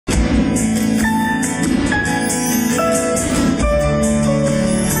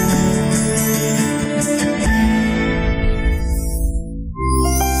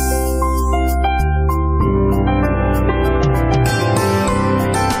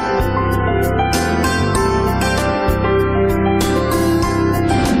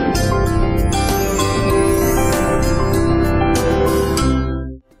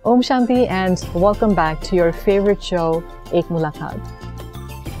Om Shanti and welcome back to your favorite show, Ek Mulakat.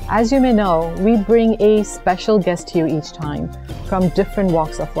 As you may know, we bring a special guest to you each time from different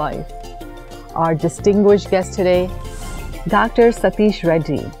walks of life. Our distinguished guest today, Dr. SATHEESH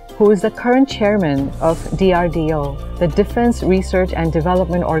Reddy, who is the current chairman of DRDO, the Defense Research and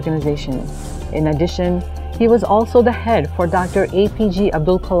Development Organization. In addition, he was also the head for Dr. APJ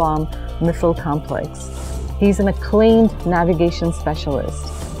Abdul Kalam Missile Complex. He's an acclaimed navigation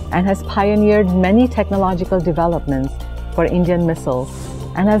specialist and has pioneered many technological developments for Indian missiles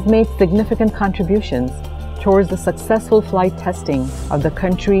and has made significant contributions towards the successful flight testing of the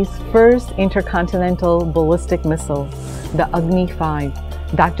country's first intercontinental ballistic missile, the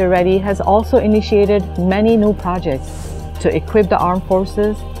Agni-5. Dr. Reddy has also initiated many new projects to equip the armed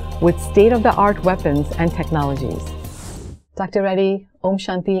forces with state-of-the-art weapons and technologies. Dr. Reddy, Om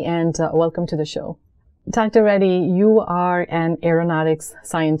Shanti and welcome to the show. Dr. Reddy, you are an aeronautics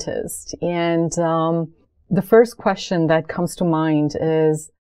scientist, and the first question that comes to mind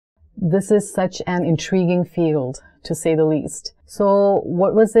is, this is such an intriguing field, to say the least. So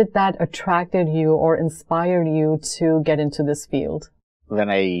what was it that attracted you or inspired you to get into this field?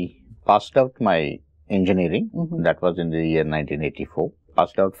 When I passed out my engineering, that was in the year 1984,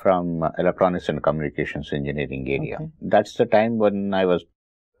 passed out from electronics and communications engineering area. Okay. That's the time when I was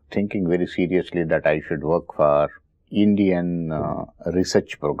thinking very seriously that I should work for Indian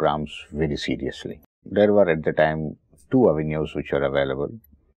research programs very seriously. There were at the time two avenues which are available.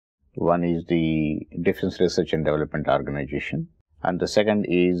 One is the Defense Research and Development Organization, and the second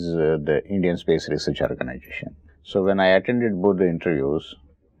is the Indian Space Research Organization. So when I attended both the interviews,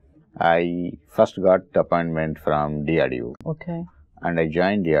 I first got the appointment from DRDO. Okay. And I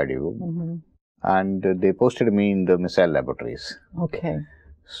joined DRDO, and they posted me in the missile laboratories. Okay.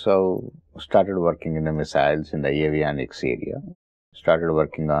 So, started working in the missiles in the avionics area. Started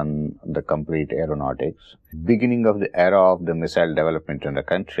working on the complete aeronautics. Beginning of the era of the missile development in the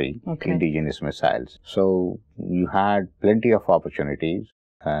country, indigenous missiles. So, you had plenty of opportunities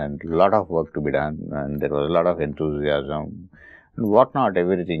and a lot of work to be done, and there was a lot of enthusiasm. And whatnot,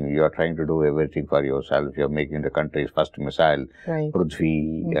 everything. You are trying to do everything for yourself. You are making the country's first missile,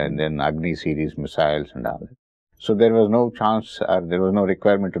 Prithvi, and then Agni series missiles and all that. So there was no chance, or there was no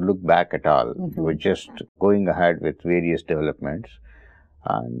requirement to look back at all. We were just going ahead with various developments.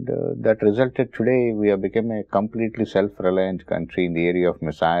 And that resulted today, we have become a completely self-reliant country in the area of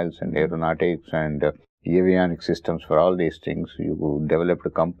missiles and aeronautics and avionics systems. For all these things, you developed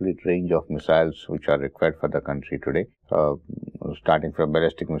a complete range of missiles which are required for the country today. Starting from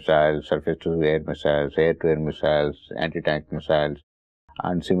ballistic missiles, surface-to-air missiles, air-to-air missiles, anti-tank missiles.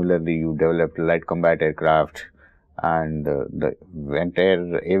 And similarly, you developed light combat aircraft. And the entire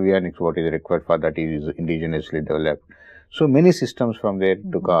avionics, what is required for that is indigenously developed. So many systems from there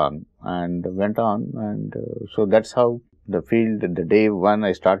took on and went on, and so that's how the field, the day one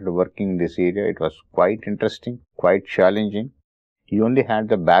I started working in this area, it was quite interesting, quite challenging. You only had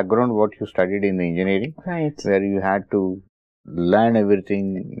the background what you studied in the engineering, where you had to learn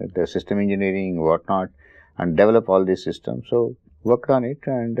everything, the system engineering, whatnot, and develop all these systems. So worked on it,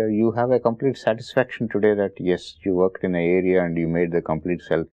 and you have a complete satisfaction today that yes, you worked in an area and you made the complete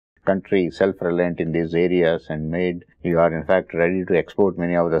country self-reliant in these areas, and you are in fact ready to export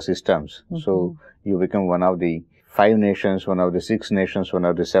many of the systems. So you become one of the 5 nations, one of the 6 nations, one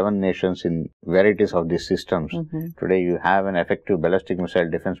of the 7 nations in varieties of these systems. Today you have an effective ballistic missile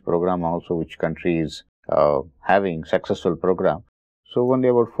defense program also, which country is having successful program. So only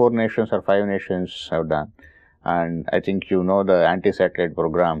about 4 nations or 5 nations have done. And I think you know the anti-satellite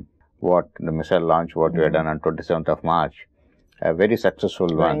program, what the missile launch, what we have done on 27th of March, a very successful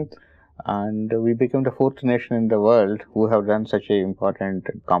one. And we became the 4th nation in the world who have done such an important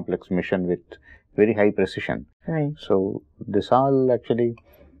complex mission with very high precision. So this all actually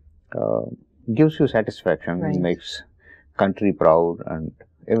gives you satisfaction, makes country proud and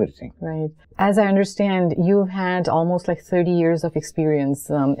everything. As I understand, you've had almost like 30 years of experience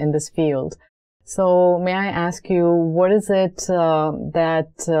in this field. So may I ask you, what is it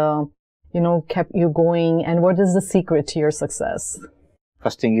that, kept you going, and what is the secret to your success?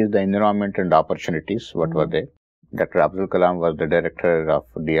 First thing is the environment and opportunities, what were there. Dr. Abdul Kalam was the director of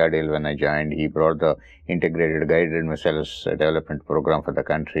DRDL when I joined. He brought the integrated guided missiles development program for the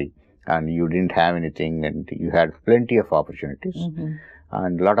country, and you didn't have anything, and you had plenty of opportunities.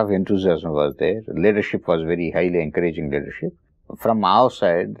 And a lot of enthusiasm was there. Leadership was very highly encouraging leadership. From our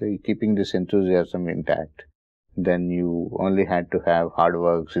side, keeping this enthusiasm intact, then you only had to have hard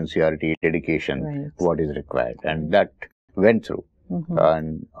work, sincerity, dedication, what is required. And that went through.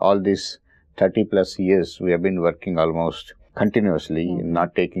 And all these 30 plus years, we have been working almost continuously,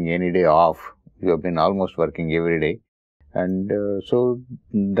 not taking any day off. You have been almost working every day. And so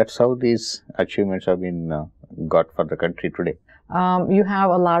that's how these achievements have been got for the country today. You have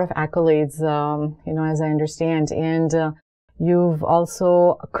a lot of accolades, as I understand, and you've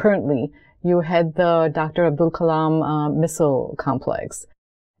also currently, you head the Dr. Abdul Kalam Missile Complex.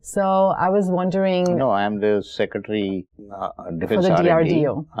 So I was wondering... No, I am the Secretary Defense for the R&D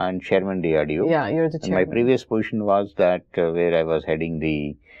DRDO. and Chairman DRDO. Yeah, you're the chairman. And my previous position was that where I was heading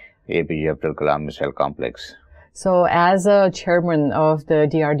the APJ Abdul Kalam Missile Complex. So as a chairman of the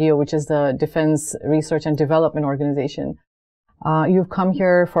DRDO, which is the Defense Research and Development Organization, you've come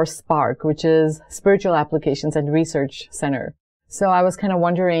here for SPARC, which is Spiritual Applications and Research Center. So I was kind of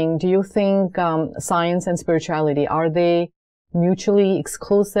wondering, do you think science and spirituality, are they mutually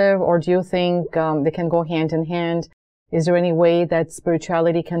exclusive, or do you think they can go hand in hand? Is there any way that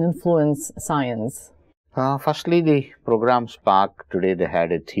spirituality can influence science? Firstly, the program SPARC, today they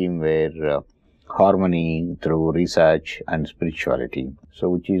had a theme where harmony through research and spirituality. So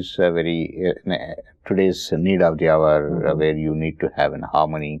which is very today's need of the hour, where you need to have an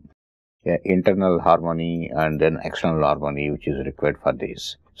harmony, internal harmony and then external harmony, which is required for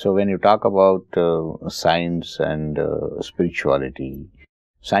this. So when you talk about science and spirituality,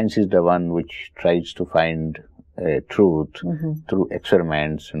 science is the one which tries to find truth through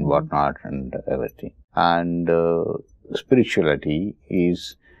experiments and whatnot and everything. And spirituality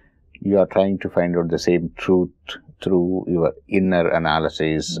is you are trying to find out the same truth through your inner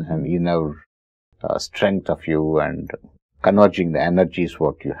analysis and inner strength of you and converging the energies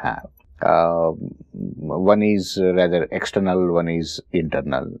what you have. One is rather external, one is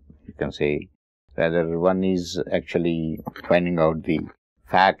internal, you can say. Rather, one is actually finding out the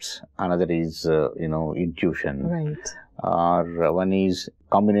facts, another is, intuition. Right. Or one is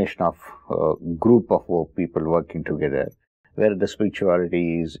combination of group of people working together, where the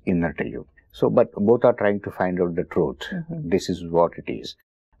spirituality is inner to you. So, but both are trying to find out the truth. This is what it is.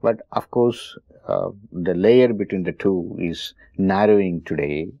 But of course, the layer between the two is narrowing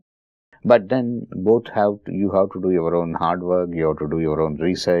today. But then both you have to do your own hard work, you have to do your own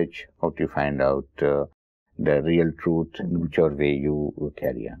research, how to find out the real truth in whichever way you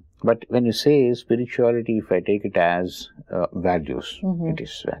carry on. But when you say spirituality, if I take it as values, it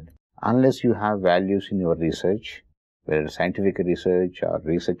is value. Unless you have values in your research, whether scientific research or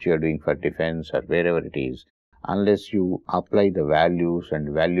research you are doing for defense or wherever it is, unless you apply the values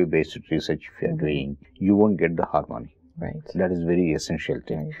and value-based research if you are doing, you won't get the harmony. Right. That is very essential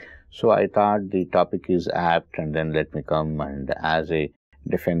thing. Right. So I thought the topic is apt, and then let me come, and as a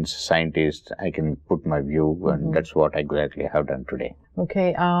defense scientist, I can put my view, and that's what exactly I have done today.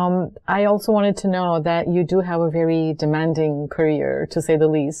 Okay. I also wanted to know that you do have a very demanding career, to say the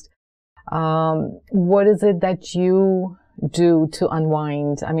least. What is it that you do to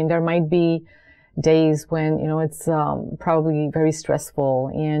unwind? I mean, there might be days when, it's probably very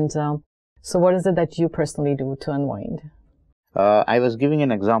stressful. And so what is it that you personally do to unwind? I was giving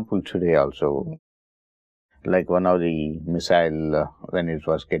an example today also. Like one of the missile, when it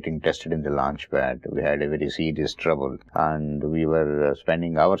was getting tested in the launch pad, we had a very serious trouble. And we were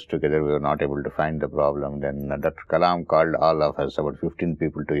spending hours together. We were not able to find the problem. Then Dr. Kalam called all of us, about 15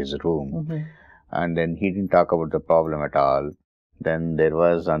 people, to his room. And then he didn't talk about the problem at all. Then there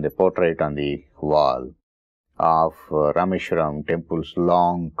was on the portrait on the wall of Rameshwaram temple's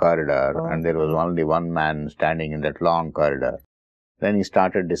long corridor, and there was only one man standing in that long corridor. Then he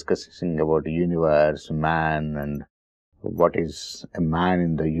started discussing about the universe, man, and what is a man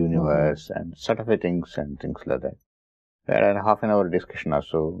in the universe, and sort of things and things like that. We had a half an hour discussion or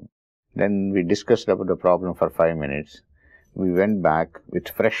so. Then we discussed about the problem for 5 minutes. We went back with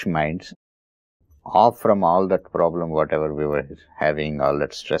fresh minds, off from all that problem, whatever we were having, all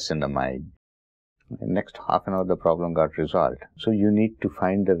that stress in the mind. The next half an hour, the problem got resolved. So you need to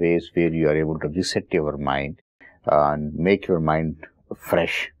find the ways where you are able to reset your mind and make your mind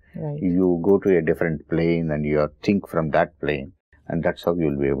fresh. Right. You go to a different plane and you think from that plane, and that's how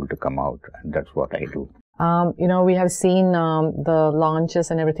you'll be able to come out. And that's what I do. We have seen the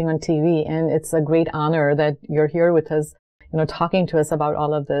launches and everything on TV, and it's a great honor that you're here with us, talking to us about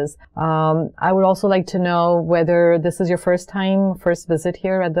all of this. I would also like to know whether this is your first visit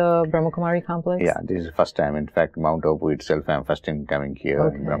here at the Brahma Kumaris complex? Yeah, this is the first time. In fact, Mount Abu itself, I'm first time coming here.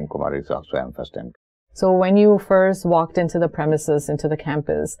 Okay. And Brahma Kumaris also, I'm first time. So when you first walked into the premises, into the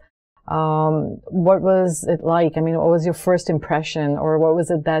campus, what was it like? I mean, what was your first impression, or what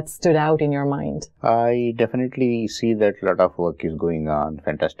was it that stood out in your mind? I definitely see that a lot of work is going on,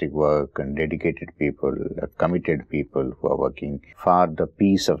 fantastic work, and dedicated people, committed people who are working for the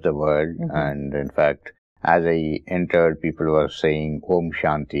peace of the world. And in fact, as I entered, people were saying Om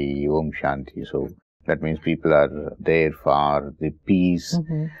Shanti, Om Shanti. So that means people are there for the peace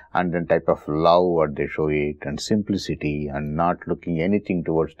and the type of love what they show it, and simplicity, and not looking anything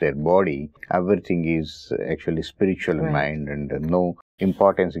towards their body. Everything is actually spiritual in mind, and no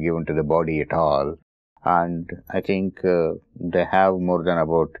importance given to the body at all. And I think they have more than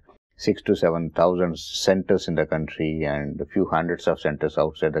about 6,000 to 7,000 centers in the country, and a few hundreds of centers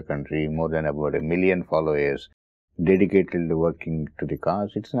outside the country, more than about 1 million followers dedicatedly working to the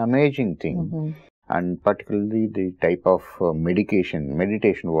cause. It's an amazing thing. And particularly the type of meditation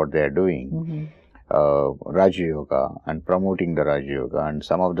what they are doing, Rajyoga, and promoting the Rajyoga, and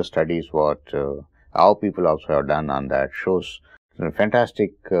some of the studies what our people also have done on that shows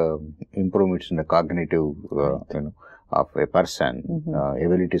fantastic improvements in the cognitive of a person,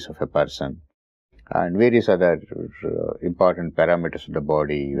 abilities of a person, and various other important parameters of the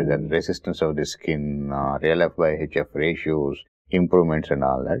body, whether resistance of the skin, LF by HF ratios, improvements and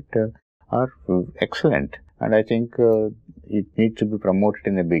all that are excellent. And I think it needs to be promoted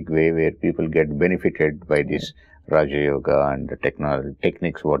in a big way where people get benefited by this Raja Yoga and the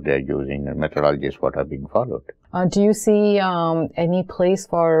techniques what they are using and methodologies what are being followed. Do you see any place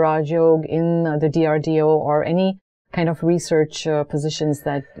for Raja Yoga in the DRDO or any kind of research positions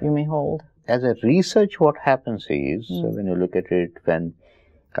that you may hold? As a research, what happens is, when you look at it, when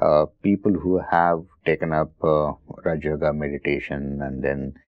people who have taken up Rajyoga meditation and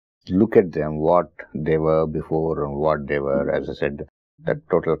then look at them, what they were before and what they were, as I said, the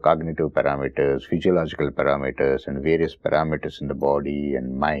total cognitive parameters, physiological parameters, and various parameters in the body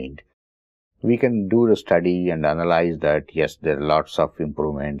and mind, we can do the study and analyze that, yes, there are lots of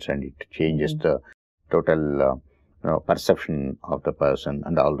improvements and it changes the total perception of the person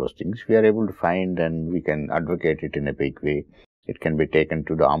and all those things. We are able to find and we can advocate it in a big way. It can be taken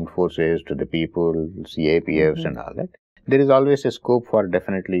to the armed forces, to the people, CAPFs and all that. There is always a scope for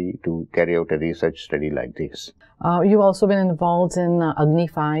definitely to carry out a research study like this. You've also been involved in Agni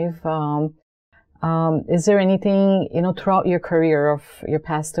 5. Is there anything, throughout your career of your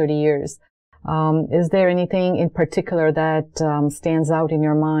past 30 years, is there anything in particular that stands out in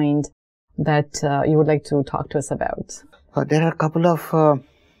your mind that you would like to talk to us about? There are a couple of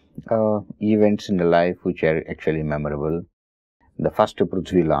events in the life which are actually memorable. The first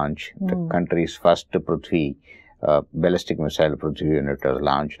Prithvi launch, the country's first Prithvi ballistic missile Prithvi unit was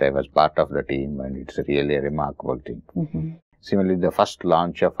launched. I was part of the team, and it's really a remarkable thing. Similarly, the first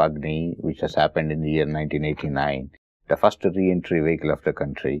launch of Agni, which has happened in the year 1989, the first re-entry vehicle of the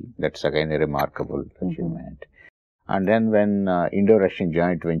country, that's again a remarkable achievement. And then when Indo-Russian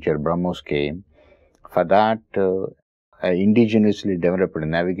joint venture BrahMos came, for that indigenously developed a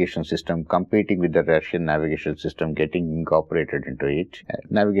navigation system competing with the Russian navigation system, getting incorporated into it.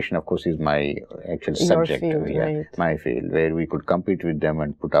 Navigation, of course, is my actual subject, field, my field, where we could compete with them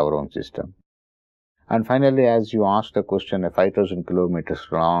and put our own system. And finally, as you asked the question, a 5,000 kilometers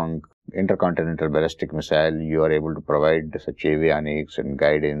long intercontinental ballistic missile, you are able to provide such avionics and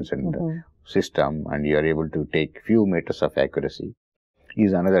guidance and system, and you are able to take few meters of accuracy,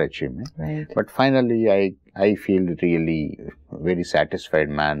 is another achievement. But finally, I feel really very satisfied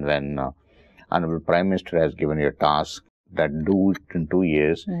man when Honorable Prime Minister has given you a task that do it in 2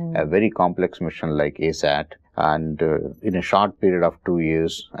 years, a very complex mission like ASAT, and in a short period of 2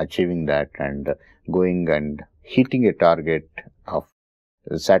 years achieving that and going and hitting a target of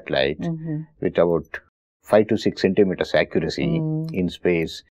the satellite with about 5 to 6 centimeters accuracy in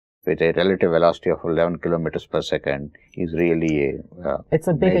space, with a relative velocity of 11 kilometers per second, is really it's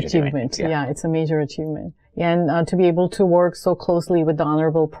a big achievement. Yeah, it's a major achievement. And to be able to work so closely with the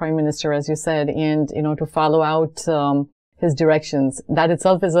Honorable Prime Minister, as you said, and, to follow out his directions, that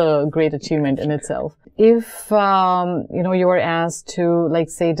itself is a great achievement in itself. If, you were asked to,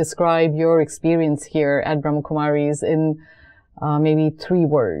 say, describe your experience here at Brahmakumaris in maybe 3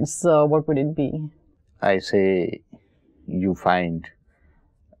 words, what would it be? I say you find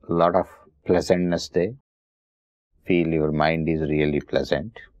a lot of pleasantness there, feel your mind is really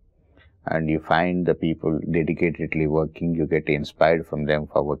pleasant, and you find the people dedicatedly working, you get inspired from them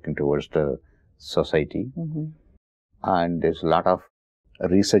for working towards the society. And there's a lot of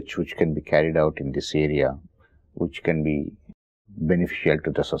research which can be carried out in this area, which can be beneficial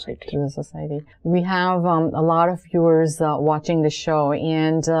to the society. We have a lot of viewers watching the show,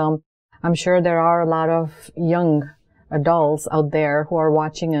 and I'm sure there are a lot of young adults out there who are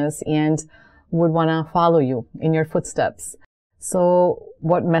watching us and would want to follow you in your footsteps. So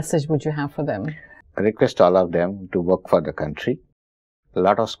what message would you have for them? I request all of them to work for the country. A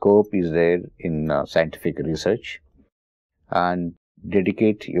lot of scope is there in scientific research, and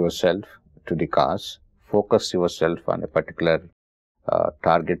dedicate yourself to the cause, focus yourself on a particular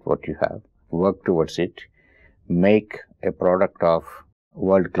target what you have, work towards it, make a product of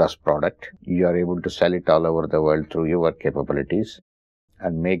world-class product. You are able to sell it all over the world through your capabilities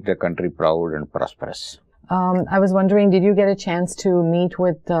and make the country proud and prosperous. I was wondering, did you get a chance to meet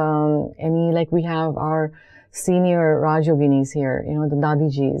with any, like we have our senior Rajyoginis here, you know, the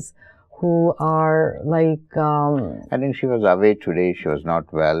Dadijis, who are like... I think she was away today. She was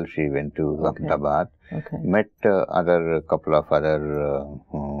not well. She went to Ahmedabad. Met a couple of other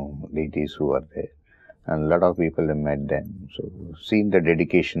deities who were there. And a lot of people have met them. So, seen the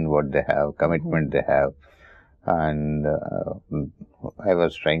dedication, what they have, commitment they have. And I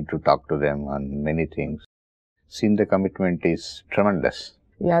was trying to talk to them on many things. Seen the commitment is tremendous.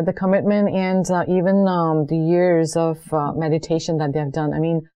 Yeah, the commitment and even the years of meditation that they have done. I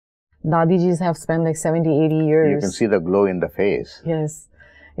mean, Dadijis have spent like 70, 80 years. You can see the glow in the face. Yes,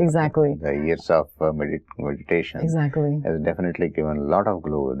 exactly. The years of meditation has definitely given a lot of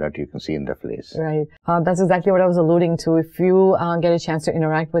glow that you can see in the face. Right. That's exactly what I was alluding to. If you get a chance to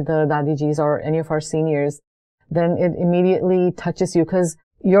interact with the Dadijis or any of our seniors, then it immediately touches you because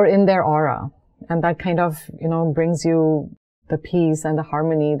you're in their aura. And that kind of, you know, brings you the peace and the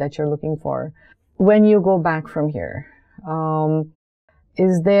harmony that you're looking for. When you go back from here,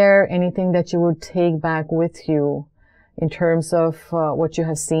 is there anything that you would take back with you in terms of what you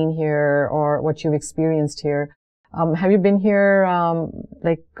have seen here or what you've experienced here? Have you been here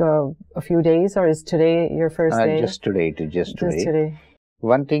like a few days, or is today your first day? Just today. Just today.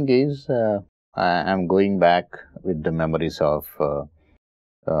 One thing is, I'm going back with the memories of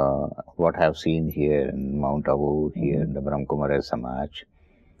what I've seen here in Mount Abu, here in the Brahmakumaris Samaj,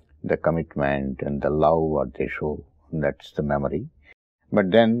 the commitment and the love what they show. That's the memory.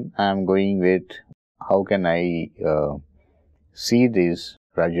 But then I'm going with how can I see this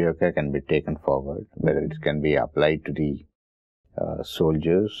Rajyoga can be taken forward, whether it can be applied to the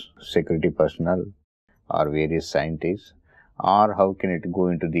soldiers, security personnel, or various scientists, or how can it go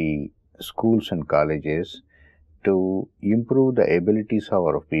into the schools and colleges to improve the abilities of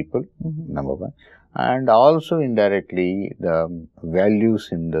our people, number one, and also indirectly the values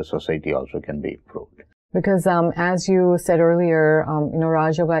in the society also can be improved. Because as you said earlier, you know,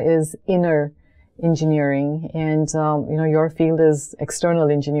 Raj Yoga is inner engineering, and you know, your field is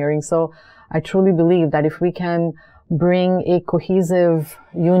external engineering. So I truly believe that if we can bring a cohesive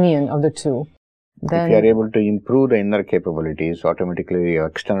union of the two, then if you are able to improve the inner capabilities, automatically your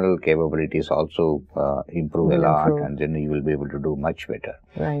external capabilities also improve a lot, and then you will be able to do much better.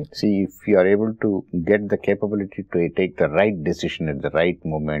 Right. See, if you are able to get the capability to take the right decision at the right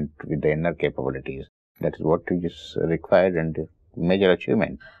moment with the inner capabilities, that is what is required and major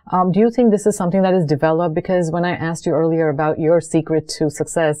achievement. Do you think this is something that is developed? Because when I asked you earlier about your secret to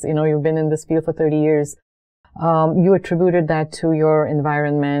success, you know, you've been in this field for 30 years, you attributed that to your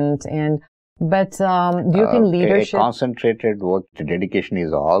environment. But do you think leadership... A concentrated work, dedication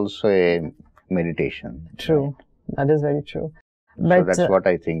is also a meditation. True. Right? That is very true. But, so that's what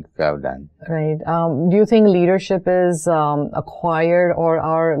I think I've done. Right. Do you think leadership is acquired, or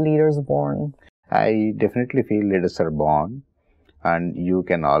are leaders born? I definitely feel leaders are born, and you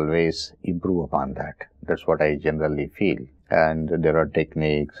can always improve upon that. That's what I generally feel. And there are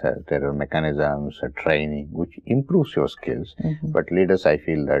techniques, there are mechanisms, training, which improves your skills. But leaders, I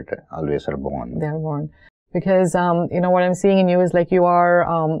feel that always are born. They're born. Because, you know, what I'm seeing in you is like you are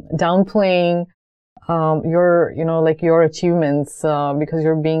downplaying your, you know, like your achievements because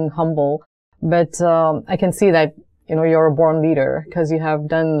you're being humble. But I can see that, you know, you're a born leader because you have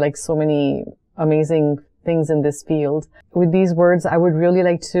done like so many amazing things in this field. With these words, I would really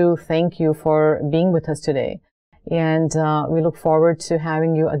like to thank you for being with us today. And we look forward to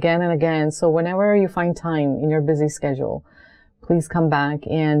having you again and again. So whenever you find time in your busy schedule, please come back,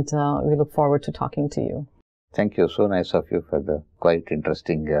 and we look forward to talking to you. Thank you. So nice of you for the quite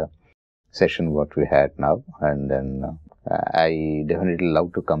interesting session what we had now. And then I definitely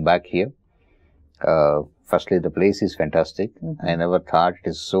love to come back here. Firstly, the place is fantastic. I never thought it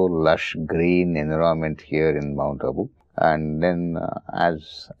is so lush green environment here in Mount Abu. And then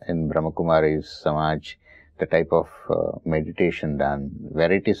as in Brahma Kumaris Samaj, the type of meditation done,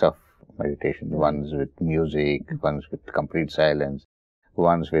 varieties of meditation, ones with music, ones with complete silence,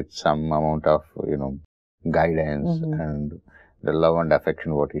 ones with some amount of, you know, guidance, and the love and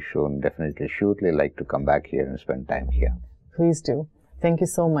affection what is shown. Definitely, surely like to come back here and spend time here. Please do. Thank you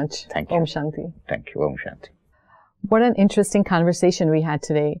so much. Thank you. Om Shanti. Thank you. Om Shanti. What an interesting conversation we had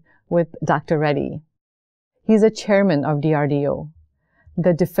today with Dr. Reddy. He's a chairman of DRDO,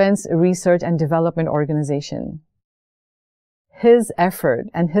 the Defense Research and Development Organization. His effort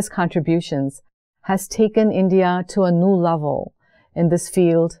and his contributions has taken India to a new level in this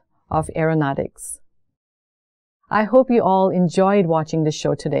field of aeronautics. I hope you all enjoyed watching the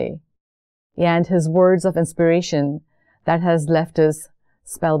show today and his words of inspiration that has left us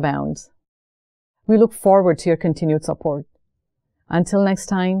spellbound. We look forward to your continued support. Until next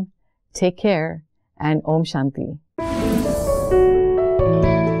time, take care and Om Shanti.